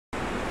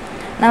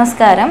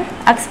നമസ്കാരം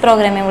അക്സ്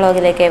പ്രോഗ്രാമിംഗ്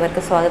വ്ളോഗിലേക്ക്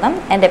ഏവർക്കും സ്വാഗതം.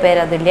 എൻ്റെ പേര്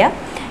അതുല്യ.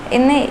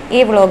 ഇന്ന് ഈ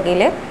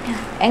വ്ളോഗിൽ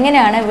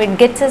എങ്ങനെയാണ്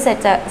വിഡ്ഗെറ്റ്സ്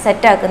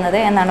സെറ്റ് ആക്കുന്നത്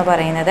എന്നാണ്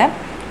പറയുന്നത്.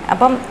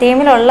 അപ്പം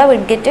തീമിലുള്ള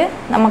വിഡ്ഗെറ്റ്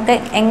നമുക്ക്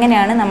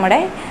എങ്ങനെയാണ് നമ്മുടെ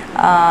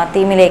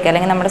തീമിലേക്ക്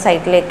അല്ലെങ്കിൽ നമ്മുടെ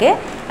സൈറ്റിലേക്ക്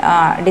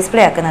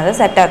ഡിസ്പ്ലേ ആക്കുന്നത്,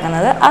 സെറ്റ്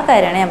ആക്കുന്നത്, ആ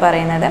കാര്യമാണ് ഞാൻ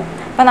പറയുന്നത്.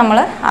 അപ്പോൾ നമ്മൾ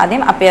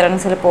ആദ്യം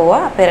അപ്പിയറൻസിൽ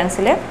പോവുക.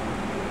 അപ്പിയറൻസിൽ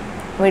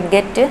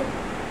വിഡ്ഗെറ്റ്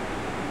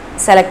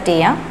സെലക്ട്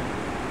ചെയ്യാം.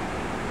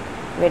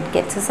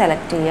 വിഡ്ഗെറ്റ്സ്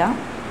സെലക്ട് ചെയ്യാം.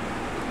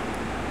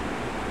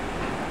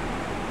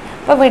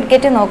 അപ്പോൾ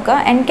വിഡ്ഗെറ്റ് നോക്കുക.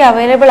 എനിക്ക്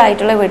അവൈലബിൾ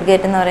ആയിട്ടുള്ള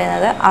വിഡ്ഗെറ്റ് എന്ന്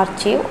പറയുന്നത്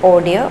archive,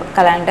 audio,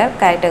 calendar,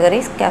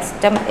 categories,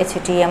 custom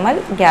HTML,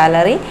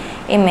 gallery,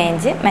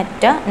 image,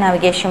 Meta,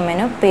 navigation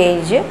menu,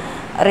 page,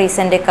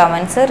 recent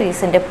comments,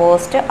 recent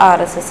post,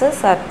 RSS,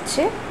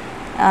 search,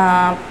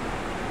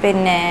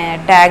 പിന്നെ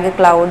ടാഗ്,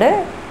 ക്ലൗഡ്,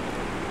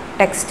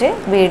 ടെക്സ്റ്റ്,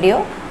 വീഡിയോ,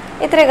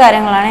 ഇത്രയും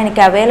കാര്യങ്ങളാണ്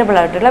എനിക്ക് അവൈലബിൾ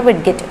ആയിട്ടുള്ള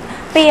വിഡ്ഗെറ്റ്.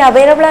 അപ്പോൾ ഈ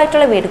അവൈലബിൾ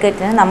ആയിട്ടുള്ള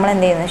വിഡ്ഗെറ്റിന് നമ്മൾ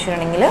എന്ത് ചെയ്യുന്നത്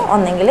വെച്ചിട്ടുണ്ടെങ്കിൽ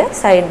ഒന്നെങ്കിൽ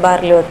സൈഡ്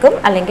ബാറിൽ വെക്കും,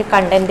 അല്ലെങ്കിൽ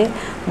കണ്ടൻറ്റ്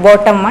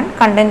ബോട്ടം 1,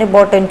 കണ്ടൻറ്റ്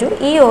ബോട്ടം 2,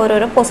 ഈ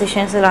ഓരോരോ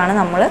പൊസിഷൻസിലാണ്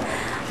നമ്മൾ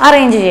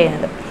അറേഞ്ച്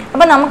ചെയ്യുന്നത്.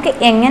 അപ്പോൾ നമുക്ക്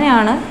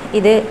എങ്ങനെയാണ്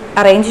ഇത്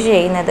അറേഞ്ച്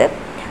ചെയ്യുന്നത്,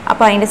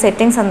 അപ്പോൾ അതിൻ്റെ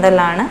സെറ്റിങ്സ്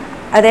എന്തെല്ലാമാണ്,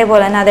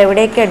 അതേപോലെ തന്നെ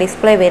അതെവിടെയൊക്കെയാണ്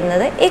ഡിസ്പ്ലേ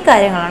വരുന്നത്, ഈ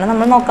കാര്യങ്ങളാണ്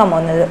നമ്മൾ നോക്കാൻ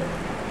പോകുന്നത്.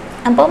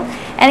 അപ്പം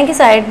എനിക്ക്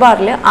സൈഡ്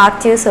ബാറിൽ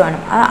ആർച്ചീവ്സ്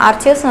വേണം. ആ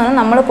ആർച്ചീവ്സ് എന്ന് പറഞ്ഞാൽ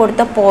നമ്മൾ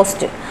കൊടുത്ത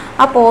പോസ്റ്റ്,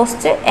 ആ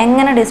പോസ്റ്റ്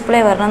എങ്ങനെ ഡിസ്പ്ലേ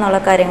വരണം എന്നുള്ള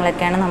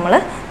കാര്യങ്ങളൊക്കെയാണ് നമ്മൾ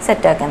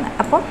സെറ്റാക്കുന്നത്.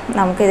 അപ്പം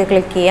നമുക്കിത്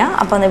ക്ലിക്ക് ചെയ്യാം.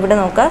 അപ്പം ഇവിടെ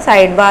നോക്കുക,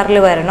 സൈഡ് ബാറിൽ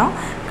വരണോ,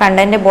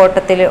 കണ്ടൻറ്റ്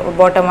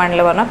ബോട്ടം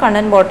 1 വരണോ,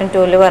 കണ്ടൻറ്റ് ബോട്ടം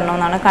 2 വരണോ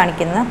എന്നാണ്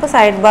കാണിക്കുന്നത്. അപ്പോൾ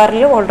സൈഡ്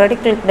ബാറിൽ ഓൾറെഡി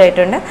ക്ലിക്ക്ഡ്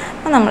ആയിട്ടുണ്ട്.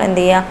 അപ്പോൾ നമ്മൾ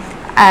എന്ത് ചെയ്യുക,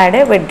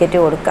 ആഡ് വിഡ്ഗെറ്റ്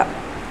കൊടുക്കുക.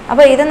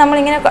 അപ്പോൾ ഇത്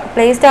നമ്മളിങ്ങനെ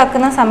പ്ലേസ്ഡ്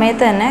ആക്കുന്ന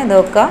സമയത്ത് തന്നെ ഇത്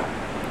നോക്കുക,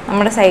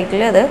 നമ്മുടെ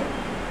സൈറ്റിൽ അത്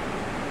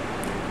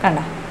കണ്ട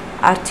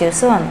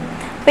ആർച്ചീവ്സ് വന്നു.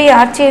 അപ്പോൾ ഈ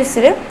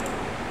ആർച്ചീവ്സിൽ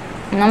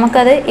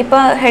നമുക്കത്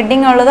ഇപ്പോൾ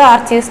ഹെഡിങ് ഉള്ളത്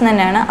ആർച്ചീവ്സ്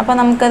തന്നെയാണ്. അപ്പോൾ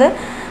നമുക്കത്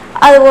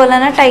അതുപോലെ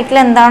തന്നെ ടൈറ്റിൽ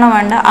എന്താണോ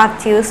വേണ്ട,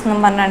 ആർച്ചീവ്സ് എന്നും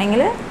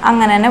പറഞ്ഞാണെങ്കിൽ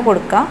അങ്ങനെ തന്നെ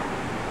കൊടുക്കാം.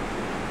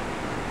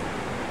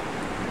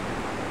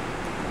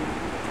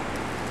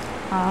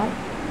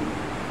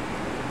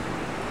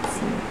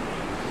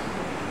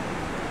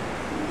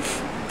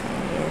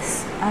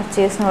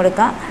 ആർച്ചീവ്സ് എന്ന്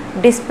കൊടുക്കാം.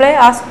 ഡിസ്പ്ലേ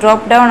ആസ്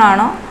ഡ്രോപ്പ് ഡൗൺ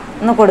ആണോ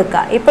എന്ന്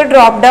കൊടുക്കുക. ഇപ്പോൾ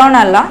ഡ്രോപ്പ് ഡൗൺ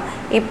അല്ല,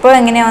 ഇപ്പോൾ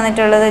എങ്ങനെയാണ്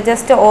വന്നിട്ടുള്ളത്,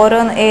 ജസ്റ്റ് ഓരോ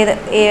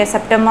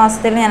സെപ്റ്റംബർ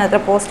മാസത്തിൽ ഞാൻ എത്ര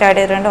പോസ്റ്റ് ആഡ്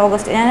ചെയ്തിട്ടുണ്ട്,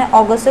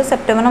 ഓഗസ്റ്റ്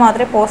സെപ്റ്റംബറിന്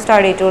മാത്രമേ പോസ്റ്റ്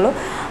ആഡ് ചെയ്തിട്ടുള്ളൂ.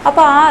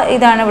 അപ്പോൾ ആ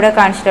ഇതാണ് ഇവിടെ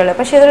കാണിച്ചിട്ടുള്ളത്.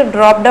 പക്ഷേ ഇത്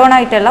ഡ്രോപ്പ് ഡൗൺ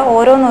ആയിട്ടല്ല,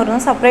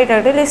 ഓരോന്നോരോന്നും സെപ്പറേറ്റ്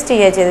ആയിട്ട് ലിസ്റ്റ്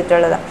ചെയ്യുക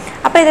ചെയ്തിട്ടുള്ളത്.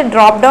 അപ്പോൾ ഇത്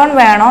ഡ്രോപ്പ് ഡൗൺ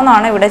വേണോ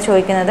എന്നാണ് ഇവിടെ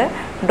ചോദിക്കുന്നത്.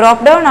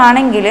 ഡ്രോപ്പ് ഡൗൺ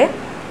ആണെങ്കിൽ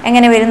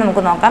എങ്ങനെ വരും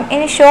നമുക്ക് നോക്കാം.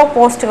 ഇനി ഷോ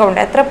പോസ്റ്റ്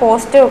കൗണ്ട്, എത്ര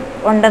പോസ്റ്റ്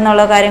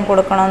ഉണ്ടെന്നുള്ള കാര്യം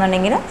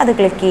കൊടുക്കണമെന്നുണ്ടെങ്കിൽ അത്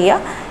ക്ലിക്ക്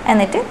ചെയ്യുക,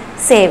 എന്നിട്ട്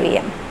സേവ്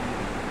ചെയ്യാം.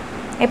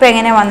 ഇപ്പോൾ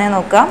എങ്ങനെയാണ് വന്നേ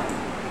നോക്കാം.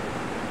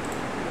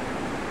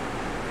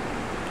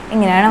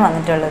 ഇങ്ങനെയാണ്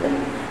വന്നിട്ടുള്ളത്.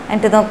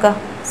 എന്നിട്ട് നോക്കുക,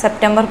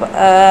 സെപ്റ്റംബർ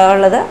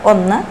ഉള്ളത്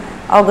 1,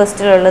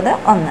 ഓഗസ്റ്റിലുള്ളത്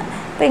 1.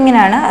 അപ്പോൾ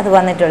ഇങ്ങനെയാണ് അത്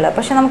വന്നിട്ടുള്ളത്.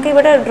 പക്ഷെ നമുക്ക്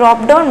ഇവിടെ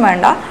ഡ്രോപ്പ് ഡൗൺ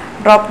വേണ്ട.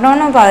 ഡ്രോപ്പ്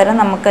ഡൗണിന് പകരം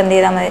നമുക്ക് എന്ത്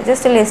ചെയ്താൽ മതി,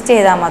 ജസ്റ്റ് ലിസ്റ്റ്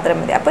ചെയ്താൽ മാത്രം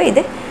മതി. അപ്പോൾ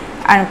ഇത്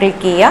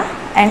അൺക്ലിക്ക് ചെയ്യുക,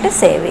 എന്നിട്ട്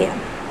സേവ് ചെയ്യാം.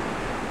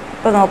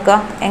 ഇപ്പോൾ നോക്കുക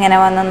എങ്ങനെ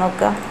വന്നെന്ന്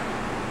നോക്കുക,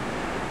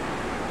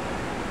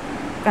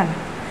 കണ്ടോ,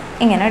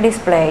 ഇങ്ങനെ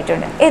ഡിസ്പ്ലേ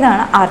ആയിട്ടുണ്ട്.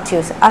 ഇതാണ്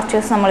ആർച്ചീവ്സ്.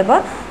 ആർച്ചീവ്സ് നമ്മളിപ്പോൾ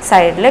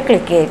സൈഡിൽ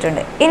ക്ലിക്ക്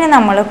ചെയ്തിട്ടുണ്ട്. ഇനി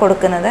നമ്മൾ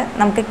കൊടുക്കുന്നത്,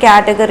 നമുക്ക്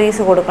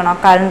കാറ്റഗറീസ് കൊടുക്കണം,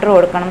 കലണ്ടർ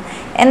കൊടുക്കണം,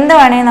 എന്ത്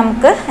വേണമെങ്കിൽ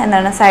നമുക്ക്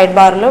എന്താണ് സൈഡ്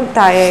ബാറിലും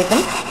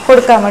താഴെയായിട്ടും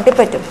കൊടുക്കാൻ വേണ്ടി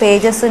പറ്റും.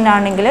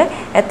 പേജസിനാണെങ്കിൽ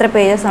എത്ര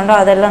പേജസ് ഉണ്ടോ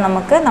അതെല്ലാം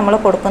നമുക്ക് നമ്മൾ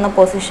കൊടുക്കുന്ന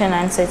പൊസിഷൻ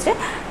അനുസരിച്ച്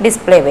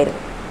ഡിസ്പ്ലേ വരും.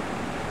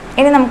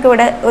 ഇനി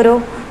നമുക്കിവിടെ ഒരു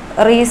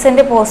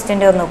റീസെൻ്റ്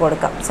പോസ്റ്റിൻ്റെ ഒന്ന്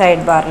കൊടുക്കാം.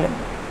 സൈഡ് ബാറിൽ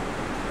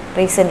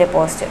റീസെൻ്റ്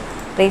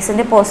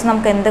പോസ്റ്റ്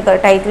നമുക്ക് എന്ത്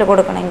ടൈറ്റിൽ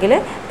കൊടുക്കണമെങ്കിൽ,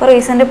 ഇപ്പോൾ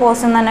റീസെൻ്റ്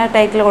പോസ്റ്റ് എന്ന് തന്നെ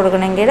ടൈറ്റിൽ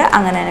കൊടുക്കണമെങ്കിൽ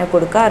അങ്ങനെ തന്നെ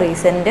കൊടുക്കുക.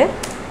 റീസെൻ്റ്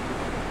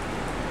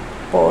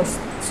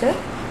പോസ്റ്റ്,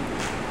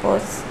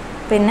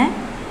 പിന്നെ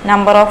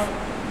നമ്പർ ഓഫ്,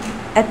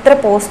 എത്ര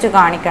പോസ്റ്റ്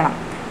കാണിക്കണം,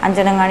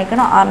 5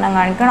 കാണിക്കണോ 6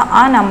 കാണിക്കണോ,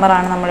 ആ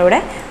നമ്പറാണ് നമ്മളിവിടെ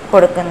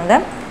കൊടുക്കുന്നത്.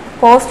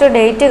 പോസ്റ്റ്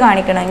ഡേറ്റ്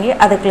കാണിക്കണമെങ്കിൽ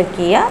അത് ക്ലിക്ക്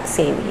ചെയ്യുക,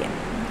 സേവ് ചെയ്യുക.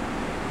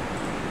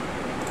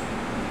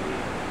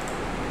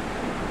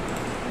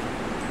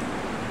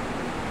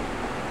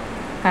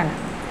 കാണാം.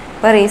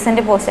 ഇപ്പോൾ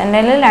റീസെൻ്റ് പോസ്റ്റ്, എൻ്റെ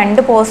കയ്യിൽ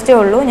 2 പോസ്റ്റേ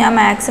ഉള്ളൂ. ഞാൻ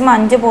മാക്സിമം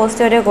 5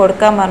 പോസ്റ്റ് വരെ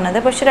കൊടുക്കാൻ പറഞ്ഞത്.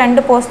 പക്ഷേ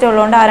 2 പോസ്റ്റ്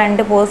ഉള്ളതുകൊണ്ട് ആ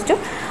 2 പോസ്റ്റും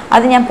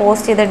അത് ഞാൻ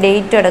പോസ്റ്റ് ചെയ്ത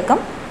ഡേറ്റ് അടക്കം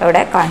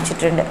ഇവിടെ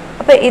കാണിച്ചിട്ടുണ്ട്.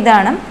 അപ്പോൾ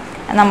ഇതാണ്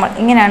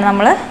ഇങ്ങനെയാണ്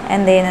നമ്മൾ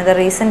എന്ത് ചെയ്യുന്നത്,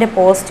 റീസെൻ്റ്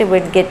പോസ്റ്റ്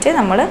വിഡ്ഗെറ്റ്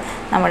നമ്മൾ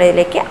നമ്മുടെ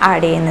ഇതിലേക്ക്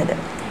ആഡ് ചെയ്യുന്നത്.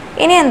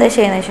 ഇനി എന്താ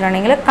ചെയ്യുന്നത്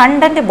വെച്ചിട്ടുണ്ടെങ്കിൽ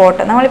കണ്ടൻറ്റ്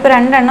ബോട്ടം നമ്മളിപ്പോൾ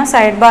 2 എണ്ണം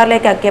സൈഡ്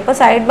ബാറിലേക്ക് ആക്കി. അപ്പോൾ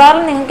സൈഡ്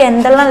ബാറിൽ നിങ്ങൾക്ക്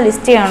എന്തെല്ലാം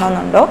ലിസ്റ്റ്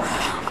ചെയ്യണമെന്നുണ്ടോ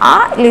ആ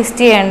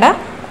ലിസ്റ്റ് ചെയ്യേണ്ട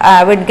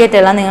വിഡ്ഗെറ്റ്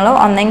എല്ലാം നിങ്ങൾ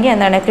ഒന്നെങ്കിൽ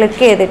എന്താണ്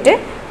ക്ലിക്ക് ചെയ്തിട്ട്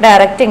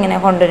ഡയറക്റ്റ് ഇങ്ങനെ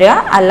കൊണ്ടുവരിക,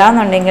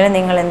 അല്ലാന്നുണ്ടെങ്കിൽ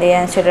നിങ്ങൾ എന്ത്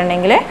ചെയ്യുക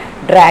വെച്ചിട്ടുണ്ടെങ്കിൽ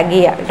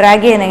ഡ്രാഗ്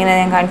ചെയ്യുന്ന എങ്ങനെ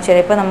ഞാൻ കാണിച്ചു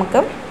തരാം. ഇപ്പോൾ നമുക്ക്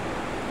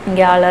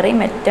ഗാലറി,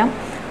 മെറ്റ,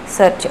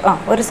 സെർച്ച്,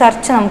 ഒരു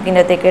സെർച്ച് നമുക്ക്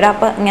ഇതിൻ്റെ അകത്തേക്ക് ഇടാം.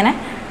 അപ്പോൾ ഇങ്ങനെ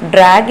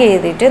ഡ്രാഗ്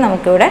ചെയ്തിട്ട്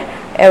നമുക്കിവിടെ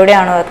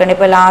എവിടെയാണോ വെക്കേണ്ടത്,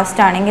 ഇപ്പോൾ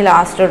ലാസ്റ്റ് ആണെങ്കിൽ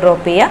ലാസ്റ്റ്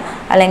ഡ്രോപ്പ് ചെയ്യുക,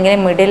 അല്ലെങ്കിൽ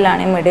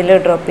മിഡിലാണെങ്കിൽ മിഡിൽ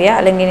ഡ്രോപ്പ് ചെയ്യുക,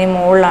 അല്ലെങ്കിൽ ഇനി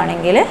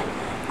മുകളിലാണെങ്കിൽ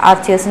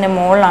ആർച്ചീവ്സിൻ്റെ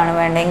മുകളിലാണ്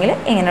വേണ്ടെങ്കിൽ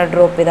ഇങ്ങനെ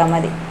ഡ്രോപ്പ് ചെയ്താൽ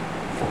മതി.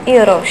 ഈ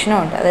ഒരു ഓപ്ഷനും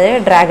ഉണ്ട്, അതായത്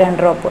ഡ്രാഗ് ആൻഡ്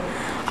ഡ്രോപ്പ്,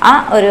 ആ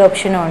ഒരു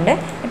ഓപ്ഷനും ഉണ്ട്.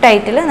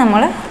 ടൈറ്റിൽ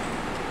നമ്മൾ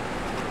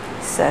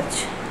search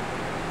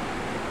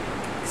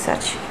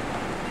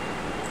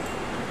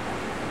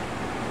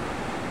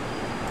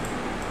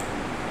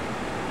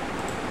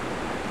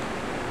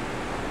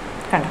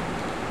കണ്ടോ?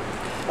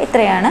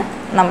 ഇത്രയാണ്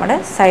നമ്മുടെ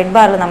സൈഡ്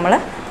ബാറിൽ നമ്മൾ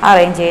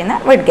അറേഞ്ച് ചെയ്യുന്ന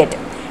വിഡ്ഗറ്റ്.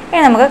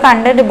 ഇനി നമുക്ക്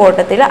കണ്ടൻറ്റ്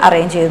ബോട്ടത്തിൽ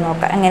അറേഞ്ച് ചെയ്ത്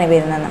നോക്കാം എങ്ങനെ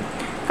വരുന്നതെന്ന്.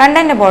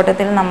 കണ്ടൻറ്റ്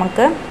ബോട്ടത്തിൽ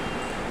നമുക്ക്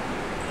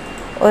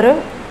ഒരു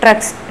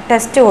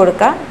ടെക്സ്റ്റ്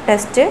കൊടുക്കുക,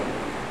 ടെക്സ്റ്റ്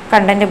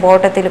കണ്ടൻറ്റ്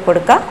ബോട്ടത്തിൽ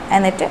കൊടുക്കുക,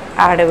 എന്നിട്ട്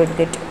ആഡ്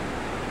വിഡ്ഗറ്റ്.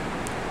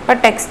 അപ്പോൾ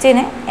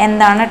ടെക്സ്റ്റിന്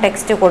എന്താണ്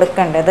ടെക്സ്റ്റ്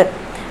കൊടുക്കേണ്ടത്?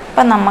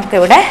 അപ്പം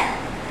നമുക്കിവിടെ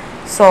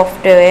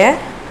സോഫ്റ്റ്വെയർ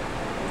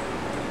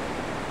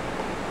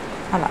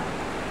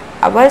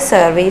അവർ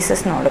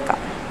സർവീസസ് എന്ന് കൊടുക്കാം.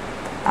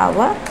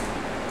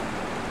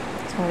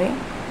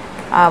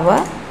 അവർ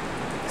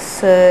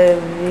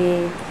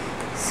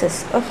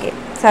സർവീസസ്. ഓക്കെ,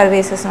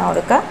 സർവീസസ് എന്ന്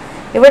കൊടുക്കുക.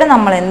 ഇവിടെ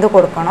നമ്മൾ എന്ത്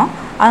കൊടുക്കണോ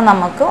അത്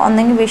നമുക്ക്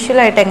ഒന്നെങ്കിൽ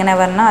വിഷ്വലായിട്ട് എങ്ങനെ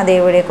വരണോ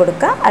അതേപോലെ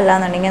കൊടുക്കുക,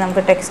 അല്ലാന്നുണ്ടെങ്കിൽ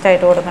നമുക്ക്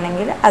ടെക്സ്റ്റായിട്ട്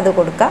കൊടുക്കണമെങ്കിൽ അത്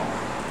കൊടുക്കുക.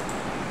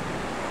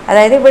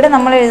 അതായത് ഇവിടെ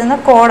നമ്മൾ എഴുതുന്ന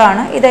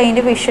കോഡാണ്, ഇത്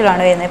അതിൻ്റെ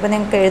വിഷ്വലാണ് വരുന്നത്. ഇപ്പോൾ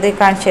നിങ്ങൾക്ക് എഴുതി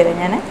കാണിച്ചു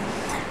തരാം.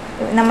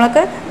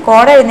 നമ്മൾക്ക്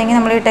കോഡ് എഴുതുന്നെങ്കിൽ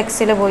നമ്മൾ ഈ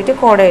ടെക്സ്റ്റിൽ പോയിട്ട്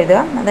കോഡ് എഴുതുക.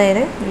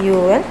 അതായത്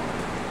UL,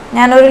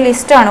 ഞാനൊരു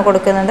ലിസ്റ്റാണ്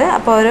കൊടുക്കുന്നത്.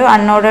 അപ്പോൾ ഒരു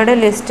അൺഓർഡേർഡ്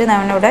ലിസ്റ്റ്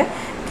നമ്മളിവിടെ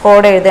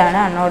കോഡ് എഴുതുകയാണ്.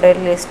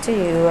 Unordered list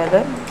UL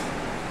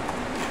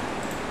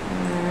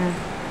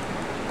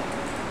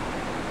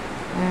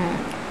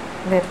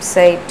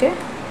website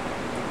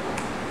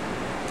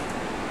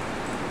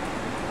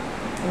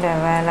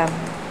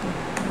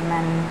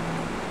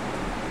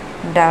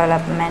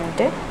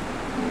development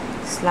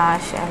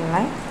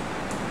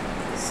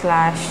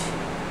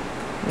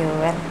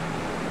 /li/UL.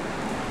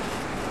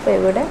 അപ്പോൾ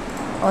ഇവിടെ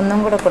ഒന്നും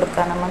കൂടെ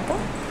കൊടുക്കാം നമുക്ക്.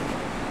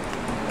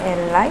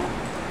 LI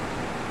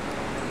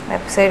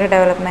വെബ്സൈറ്റ്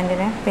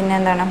ഡെവലപ്മെൻറ്റിന്, പിന്നെ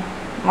എന്താണ്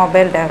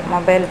mobile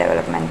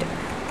development,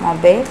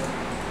 mobile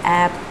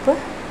app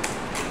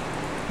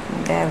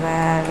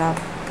development.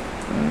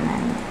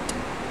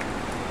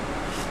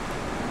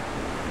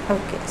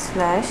 Okay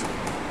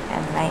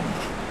 /li.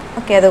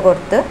 Okay, അത്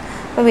കൊടുത്ത്.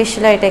 അപ്പോൾ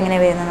വിഷ്വലായിട്ട് എങ്ങനെ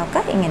വരുന്നത്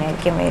നോക്കാം.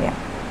 ഇങ്ങനെയായിരിക്കും വരിക.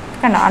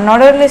 കണ്ടോ?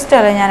 അൺഓർഡേർഡ് ലിസ്റ്റ്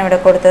അല്ല ഞാനിവിടെ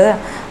കൊടുത്തത്.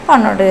 അപ്പോൾ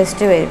അൺഓർഡേർഡ്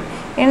ലിസ്റ്റ് വരും.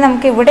 ഇനി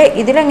നമുക്ക് ഇവിടെ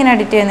ഇതിലെങ്ങനെ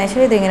എഡിറ്റ് ചെയ്യുന്നത്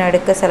വെച്ചാൽ ഇതിങ്ങനെ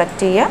എടുക്കുക,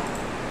 സെലക്ട് ചെയ്യുക,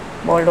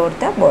 ബോൾഡ്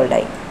കൊടുത്താൽ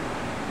ബോൾഡായി,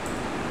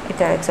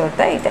 ഇറ്റാലിക്സ്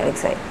കൊടുത്താൽ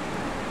ഇറ്റാലിക്സ് ആയി.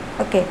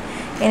 ഓക്കെ,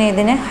 ഇനി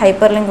ഇതിന്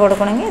ഹൈപ്പർ ലിങ്ക്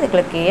കൊടുക്കണമെങ്കിൽ ഇത്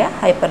ക്ലിക്ക് ചെയ്യുക,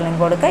 ഹൈപ്പർ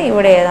ലിങ്ക് കൊടുക്കുക.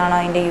 ഇവിടെ ഏതാണോ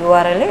അതിൻ്റെ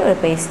URL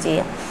പേസ്റ്റ്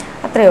ചെയ്യുക.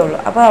 അത്രയേ ഉള്ളൂ.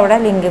 അപ്പോൾ അവിടെ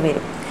ലിങ്ക്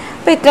വരും.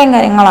 അപ്പോൾ ഇത്രയും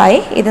കാര്യങ്ങളായി.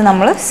 ഇത്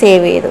നമ്മൾ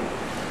സേവ് ചെയ്തു.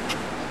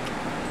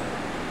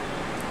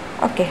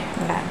 ഓക്കെ,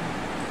 ഉണ്ടാകും.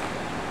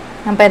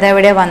 അപ്പോൾ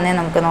ഇതെവിടെ വന്നേ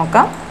നമുക്ക്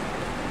നോക്കാം.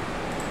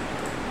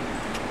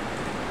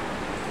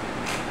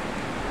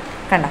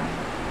 കണ്ടോ?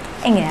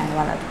 എങ്ങനെയാണ്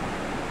വന്നത്.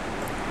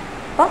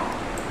 അപ്പോൾ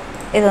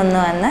ഇതൊന്ന്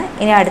വന്ന്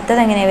ഇനി അടുത്തത്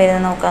എങ്ങനെയാണ്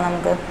വരുന്നത് നോക്കാം.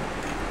 നമുക്ക്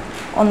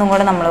ഒന്നും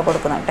കൂടെ നമ്മൾ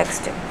കൊടുക്കണം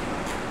ടെക്സ്റ്റ്.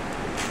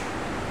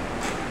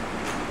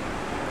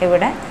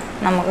 ഇവിടെ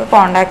നമുക്ക്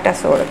കോണ്ടാക്ട്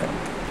അസ് കൊടുക്കണം.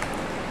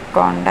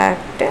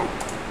 കോണ്ടാക്ട്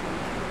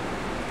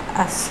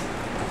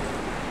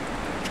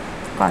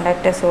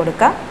അസ്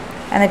കൊടുക്കുക.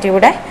 എന്നിട്ട്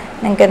ഇവിടെ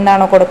നിങ്ങൾക്ക്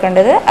എന്താണോ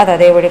കൊടുക്കേണ്ടത് അത്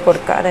അതേപടി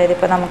കൊടുക്കുക. അതായത്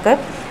ഇപ്പോൾ നമുക്ക്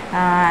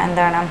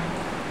എന്താണ്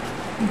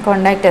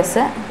കോണ്ടാക്ട്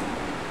അസ്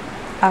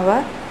അവർ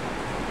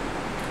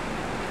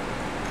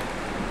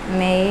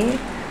മെയിൽ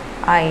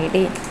ID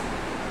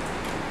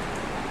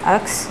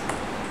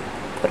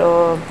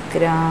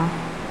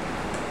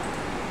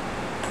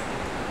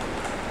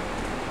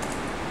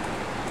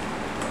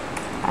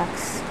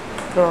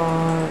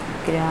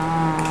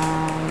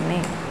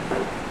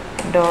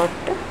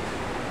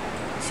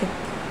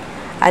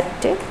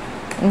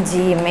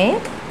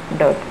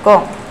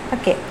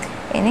ഓക്കെ,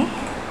 ഇനി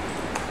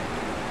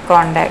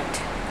contact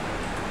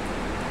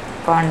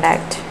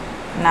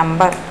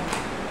number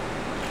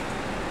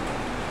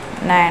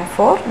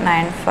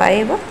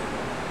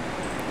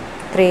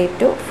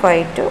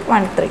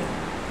 9495325213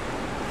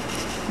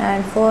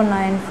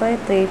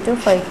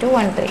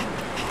 9495325213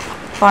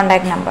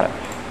 contact number.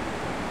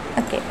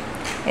 Okay,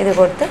 ഇത്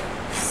കൊടുത്ത്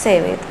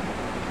സേവ് ചെയ്തു.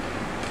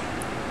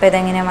 അപ്പോൾ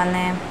ഇതെങ്ങനെയാണ്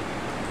വന്നേ?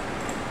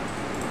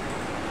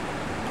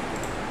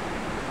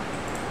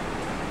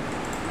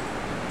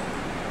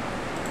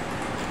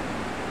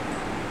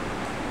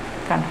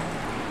 കണ്ടോ?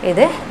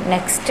 ഇത്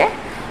നെക്സ്റ്റ്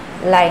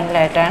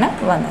ലൈനിലായിട്ടാണ്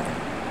വന്നത്.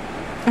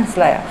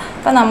 മനസ്സിലായോ?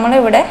 അപ്പോൾ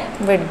നമ്മളിവിടെ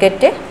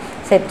വിഡ്ഗറ്റ്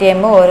സെറ്റ്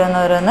ചെയ്യുമ്പോൾ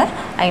ഓരോന്നോരോന്ന്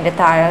അതിൻ്റെ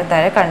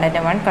താഴെ കണ്ടൻറ്റ്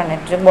 1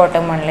 കണ്ടൻറ്റ്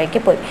ബോട്ടം 1ലേക്ക്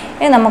പോയി.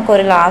 ഇനി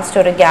നമുക്കൊരു ലാസ്റ്റ്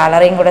ഒരു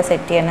ഗാലറിയും കൂടെ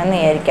സെറ്റ് ചെയ്യണമെന്ന്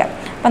വിചാരിക്കാം.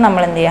 അപ്പോൾ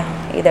നമ്മൾ എന്ത് ചെയ്യുക?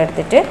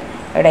 ഇതെടുത്തിട്ട്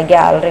ഇവിടെ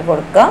ഗാലറി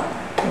കൊടുക്കുക.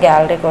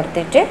 ഗാലറി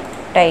കൊടുത്തിട്ട്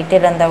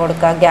ടൈറ്റിൽ എന്താ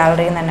കൊടുക്കുക?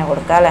 ഗാലറിയിൽ തന്നെ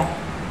കൊടുക്കുക അല്ലേ?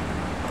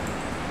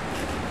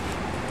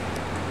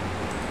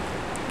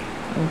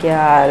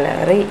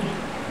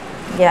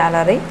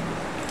 ഗാലറി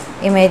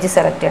ഇമേജ്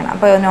സെലക്ട് ചെയ്യണം.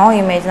 അപ്പോൾ നോ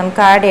ഇമേജ്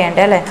നമുക്ക് ആഡ്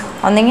ചെയ്യേണ്ടത് അല്ലേ?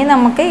 ഒന്നെങ്കിൽ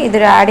നമുക്ക്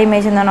ഇതിൽ ആഡ്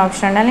ഇമേജ് എന്നാണ്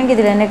ഓപ്ഷൻ ഉണ്ട്, അല്ലെങ്കിൽ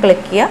ഇതിൽ തന്നെ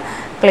ക്ലിക്ക് ചെയ്യുക.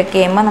 ക്ലിക്ക്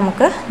ചെയ്യുമ്പോൾ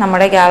നമുക്ക്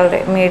നമ്മുടെ ഗാലറി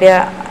മീഡിയ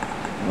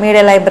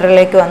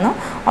ലൈബ്രറിയിലേക്ക് വന്നു.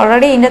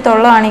 ഓൾറെഡി ഇതിൻ്റെ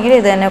തൊള്ളാണെങ്കിൽ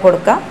ഇത് തന്നെ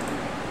കൊടുക്കാം.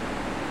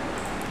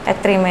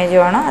 എത്ര ഇമേജ്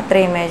വേണോ അത്ര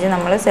ഇമേജ്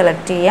നമ്മൾ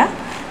സെലക്ട് ചെയ്യുക.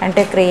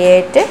 എന്നിട്ട്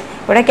ക്രിയേറ്റ്.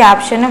 ഇവിടെ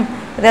ക്യാപ്ഷനും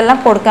ഇതെല്ലാം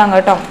കൊടുക്കാം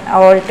കേട്ടോ.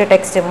 ഓൾട്ട്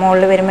ടെക്സ്റ്റ്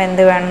മുകളിൽ വരുമ്പോൾ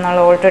എന്ത് വേണമെന്നുള്ള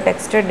ഓൾട്ട്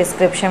ടെക്സ്റ്റ്,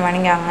 ഡിസ്ക്രിപ്ഷൻ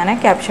വേണമെങ്കിൽ അങ്ങനെ,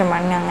 ക്യാപ്ഷൻ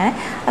വേണമെങ്കിൽ അങ്ങനെ,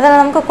 അതെല്ലാം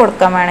നമുക്ക്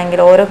കൊടുക്കാൻ വേണമെങ്കിൽ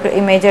ഓരോ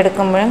ഇമേജ്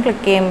എടുക്കുമ്പോഴും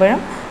ക്ലിക്ക് ചെയ്യുമ്പോഴും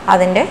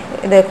അതിൻ്റെ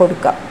ഇത്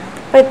കൊടുക്കാം.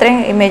 അപ്പോൾ ഇത്രയും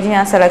ഇമേജ്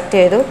ഞാൻ സെലക്ട്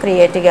ചെയ്തു,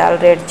 ക്രിയേറ്റ്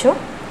ഗാലറി അടിച്ചു.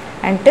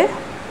 എന്നിട്ട്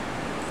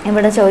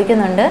ഇവിടെ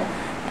ചോദിക്കുന്നുണ്ട്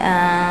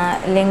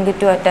ലിങ്ക്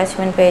ടു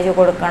അറ്റാച്ച്മെൻറ്റ് പേജ്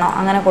കൊടുക്കണോ,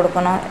 അങ്ങനെ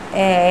കൊടുക്കണോ,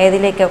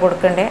 ഏതിലേക്കാണ്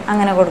കൊടുക്കേണ്ടത്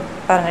അങ്ങനെ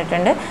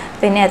പറഞ്ഞിട്ടുണ്ട്.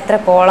 പിന്നെ എത്ര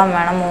കോളം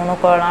വേണം, 3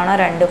 കോളമാണോ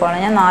 2 കോളം,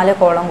 ഞാൻ 4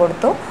 കോളം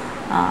കൊടുത്തു.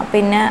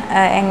 പിന്നെ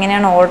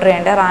എങ്ങനെയാണ് ഓർഡർ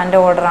ചെയ്യേണ്ടത്,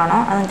 റാൻഡം ഓർഡർ ആണോ,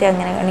 എന്നിട്ട്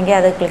അങ്ങനെ ആണെങ്കിൽ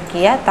അത് ക്ലിക്ക്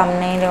ചെയ്യുക.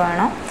 തംബ്നെയിൽ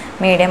വേണോ,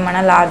 മീഡിയം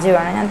വേണോ, ലാർജ്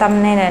വേണോ, ഞാൻ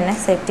തംബ്നെയിൽ തന്നെ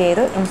സെറ്റ്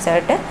ചെയ്തു.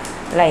 ഇൻസേർട്ട്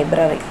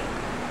ലൈബ്രറി,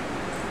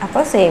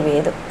 അപ്പോൾ സേവ്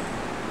ചെയ്തു.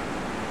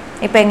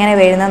 ഇപ്പോൾ എങ്ങനെ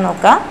വരുന്നത്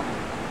നോക്കാം.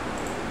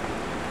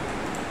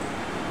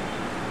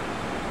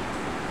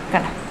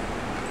 കണ്ടോ,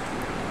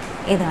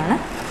 ഇതാണ്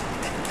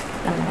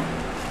നമ്മുടെ,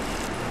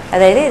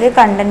 അതായത് ഇത്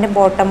കണ്ടൻറ്റ്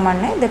ബോട്ടം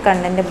 1, ഇത്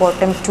കണ്ടൻറ്റ്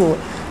ബോട്ടം 2.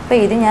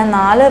 അപ്പോൾ ഇത് ഞാൻ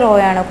 4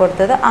 റോയാണ്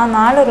കൊടുത്തത്. ആ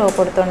 4 റോ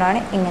കൊടുത്തുകൊണ്ടാണ്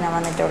ഇങ്ങനെ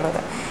വന്നിട്ടുള്ളത്.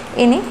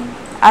 ഇനി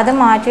അത്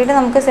മാറ്റിയിട്ട്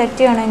നമുക്ക് സെറ്റ്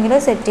ചെയ്യണമെങ്കിൽ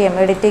സെറ്റ് ചെയ്യാം.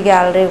 എഡിറ്റ്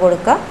ഗാലറി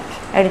കൊടുക്കുക.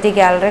 എഡിറ്റ്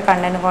ഗാലറി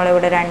കണ്ടൻറ്റ് കോളം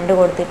ഇവിടെ 2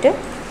 കൊടുത്തിട്ട്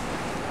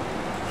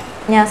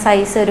ഞാൻ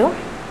സൈസ് ഒരു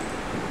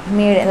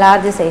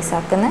ലാർജ് സൈസ്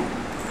ആക്കുന്ന.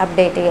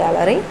 Update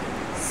gallery,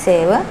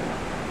 save.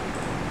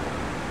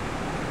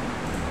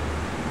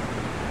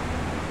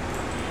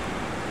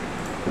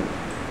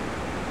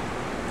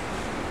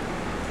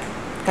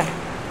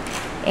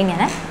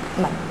 ഇങ്ങനെ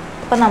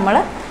അപ്പോൾ നമ്മൾ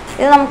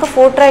ഇത് നമുക്ക്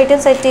ഫൂട്ടർ ആയിട്ട്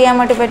സെറ്റ് ചെയ്യാൻ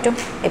വേണ്ടി പറ്റും.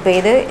 ഇപ്പോൾ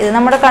ഇത്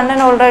നമ്മുടെ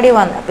കണ്ടൻറ്റ് ഓൾറെഡി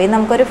വന്നു. അപ്പോൾ ഇത്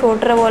നമുക്കൊരു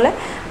ഫൂട്ടർ പോലെ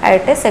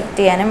ആയിട്ട് സെറ്റ്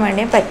ചെയ്യാനും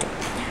വേണ്ടി പറ്റും.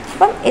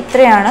 അപ്പം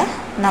ഇത്രയാണ്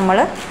നമ്മൾ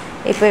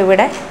ഇപ്പോൾ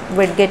ഇവിടെ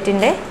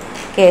വിഡ്ഗെറ്റിൻ്റെ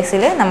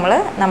കേസിൽ നമ്മൾ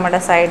നമ്മുടെ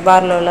സൈഡ്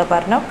ബാറിലുള്ള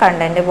പറഞ്ഞു,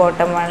 കണ്ടൻറ്റ്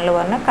ബോട്ടം 1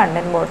 പറഞ്ഞു,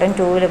 കണ്ടൻറ്റ് ബോട്ടം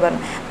 2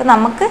 പറഞ്ഞു. അപ്പോൾ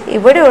നമുക്ക്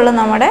ഇവിടെയുള്ള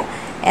നമ്മുടെ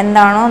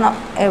എന്താണോ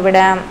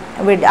ഇവിടെ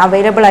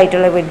അവൈലബിൾ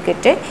ആയിട്ടുള്ള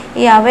വിഡ്ഗെറ്റ്,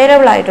 ഈ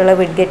അവൈലബിൾ ആയിട്ടുള്ള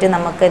വിഡ്ഗെറ്റ്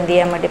നമുക്ക് എന്ത്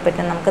ചെയ്യാൻ വേണ്ടി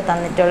പറ്റും, നമുക്ക്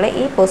തന്നിട്ടുള്ള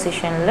ഈ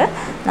പൊസിഷനിൽ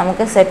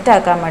നമുക്ക്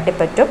സെറ്റാക്കാൻ വേണ്ടി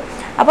പറ്റും.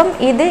 അപ്പം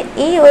ഇത്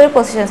ഈ ഒരു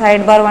position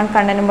side bar 1,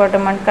 content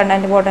bottom 1,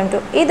 content bottom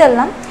 2,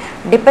 ഇതെല്ലാം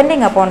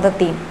ഡിപ്പെൻഡിങ് അപ്പോൺ ദ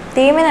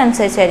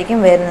തീമിനനുസരിച്ചായിരിക്കും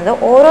വരുന്നത്.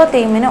 ഓരോ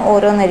തീമിനും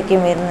ഓരോന്നായിരിക്കും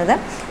വരുന്നത്.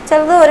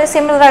 ചിലത് ഒരു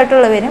സിമിലർ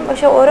ആയിട്ടുള്ള വരും,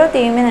 പക്ഷേ ഓരോ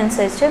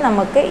തീമിനനുസരിച്ച്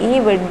നമുക്ക് ഈ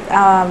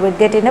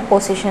വിഡ്ഗെറ്റിൻ്റെ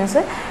പൊസിഷൻസ്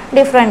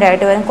ഡിഫറെൻ്റ്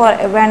ആയിട്ട് വരും.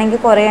 വേണമെങ്കിൽ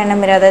കുറേ എണ്ണം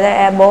വരും. അതായത്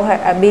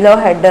ബിലോ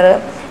ഹെഡർ,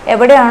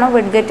 എവിടെയാണോ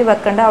വിഡ്ഗെറ്റ്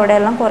വെക്കേണ്ടത്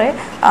അവിടെയെല്ലാം കുറേ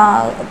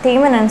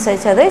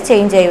തീമിനനുസരിച്ച് അത്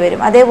ചേഞ്ച് ആയി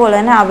വരും. അതേപോലെ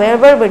തന്നെ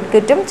അവൈലബിൾ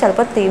വിഡ്ഗെറ്റും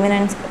ചിലപ്പോൾ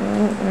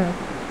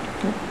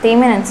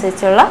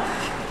തീമിനനുസരിച്ചുള്ള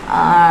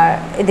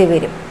ഇത്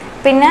വരും.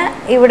 പിന്നെ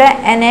ഇവിടെ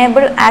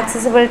എനേബിൾ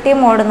ആക്സസിബിലിറ്റി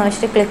മോഡ് എന്ന്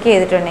വെച്ചിട്ട് ക്ലിക്ക്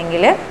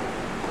ചെയ്തിട്ടുണ്ടെങ്കിൽ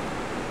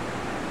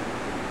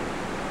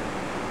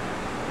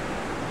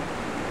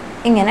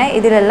ഇങ്ങനെ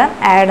ഇതിലെല്ലാം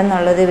ആഡ്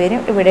എന്നുള്ളത്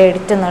വരും, ഇവിടെ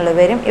എഡിറ്റ് എന്നുള്ളത്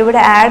വരും. ഇവിടെ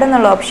ആഡ്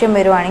എന്നുള്ള ഓപ്ഷൻ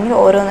വരുവാണെങ്കിൽ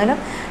ഓരോന്നിലും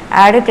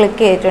ആഡ്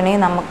ക്ലിക്ക്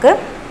ചെയ്തിട്ടുണ്ടെങ്കിൽ നമുക്ക്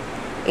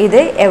ഇത്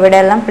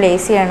എവിടെയെല്ലാം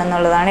പ്ലേസ് ചെയ്യണം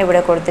എന്നുള്ളതാണ്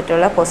ഇവിടെ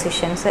കൊടുത്തിട്ടുള്ള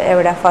പൊസിഷൻസ്.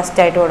 എവിടെ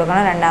ഫസ്റ്റായിട്ട്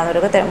കൊടുക്കണം, രണ്ടാമത്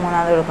കൊടുക്കണം,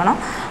 മൂന്നാമത് കൊടുക്കണം.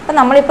 അപ്പോൾ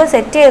നമ്മളിപ്പോൾ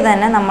സെറ്റ് ചെയ്ത്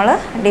തന്നെ നമ്മൾ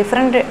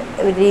ഡിഫറെൻറ്റ്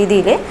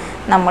രീതിയിൽ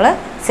നമ്മൾ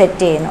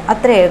സെറ്റ് ചെയ്യുന്നു.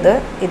 അത്രയേ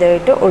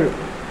ഇതായിട്ട് ഉള്ളൂ.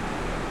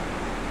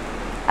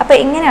 അപ്പോൾ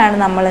ഇങ്ങനെയാണ്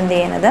നമ്മൾ എന്ത്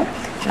ചെയ്യുന്നത്,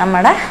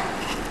 നമ്മുടെ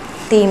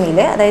തീമിൽ,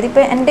 അതായത്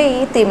ഇപ്പോൾ എൻ്റെ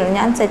ഈ തീമിൽ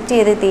ഞാൻ സെറ്റ്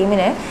ചെയ്ത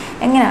തീമിൽ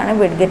എങ്ങനെയാണ്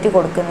വിഡ്ഗെറ്റ്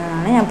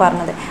കൊടുക്കുന്നതെന്നാണ് ഞാൻ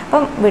പറഞ്ഞത്.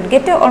 അപ്പം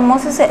വിഡ്ഗെറ്റ്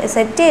ഓൾമോസ്റ്റ്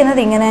സെറ്റ് ചെയ്യുന്നത്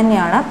ഇങ്ങനെ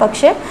തന്നെയാണ്.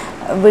 പക്ഷേ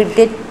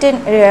വിഡ്ഗെറ്റ്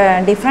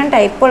ഡിഫറെൻറ്റ്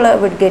ടൈപ്പുള്ള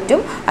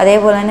വിഡ്ഗെറ്റും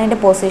അതേപോലെ തന്നെ അതിൻ്റെ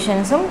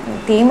പൊസിഷൻസും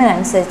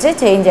തീമിനനുസരിച്ച്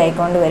ചേഞ്ച്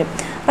ആയിക്കൊണ്ട് വരും.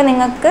 അപ്പോൾ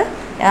നിങ്ങൾക്ക്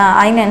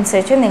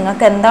അതിനനുസരിച്ച്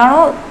നിങ്ങൾക്ക് എന്താണോ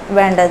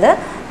വേണ്ടത്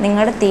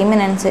നിങ്ങളുടെ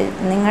തീമിനനുസരിച്ച്,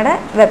 നിങ്ങളുടെ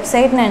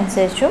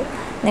വെബ്സൈറ്റിനനുസരിച്ചും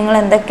നിങ്ങൾ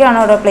എന്തൊക്കെയാണോ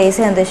അവിടെ പ്ലേസ്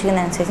ചെയ്യാൻ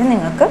ഉദ്ദേശിക്കുന്നതനുസരിച്ച്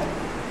നിങ്ങൾക്ക്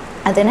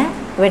അതിന്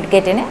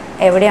വിഡ്ഗെറ്റിന്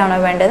എവിടെയാണോ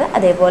വേണ്ടത്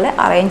അതേപോലെ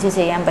അറേഞ്ച്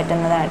ചെയ്യാൻ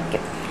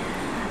പറ്റുന്നതായിരിക്കും.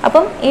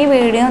 അപ്പം ഈ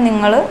വീഡിയോ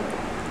നിങ്ങൾ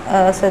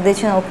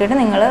ശ്രദ്ധിച്ച് നോക്കിയിട്ട്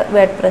നിങ്ങൾ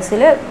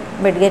വേർഡ്പ്രസ്സിൽ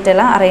വിഡ്ഗെറ്റ്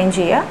എല്ലാം അറേഞ്ച്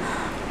ചെയ്യുക.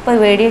 അപ്പോൾ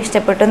വീഡിയോ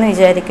ഇഷ്ടപ്പെട്ടെന്ന്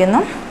വിചാരിക്കുന്നു.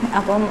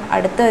 അപ്പം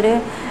അടുത്തൊരു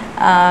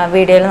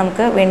വീഡിയോയിൽ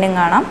നമുക്ക് വീണ്ടും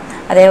കാണാം.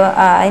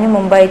 അതിന്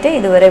മുമ്പായിട്ട്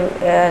ഇതുവരെ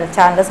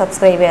ചാനൽ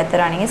സബ്സ്ക്രൈബ്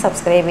ചെയ്യാത്തവരാണെങ്കിൽ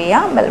സബ്സ്ക്രൈബ്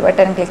ചെയ്യുക, ബെൽ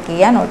ബട്ടൺ ക്ലിക്ക്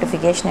ചെയ്യുക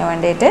നോട്ടിഫിക്കേഷന്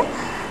വേണ്ടിയിട്ട്.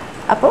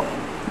 അപ്പോൾ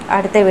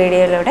അടുത്ത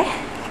വീഡിയോയിലൂടെ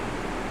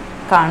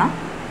കാണാം.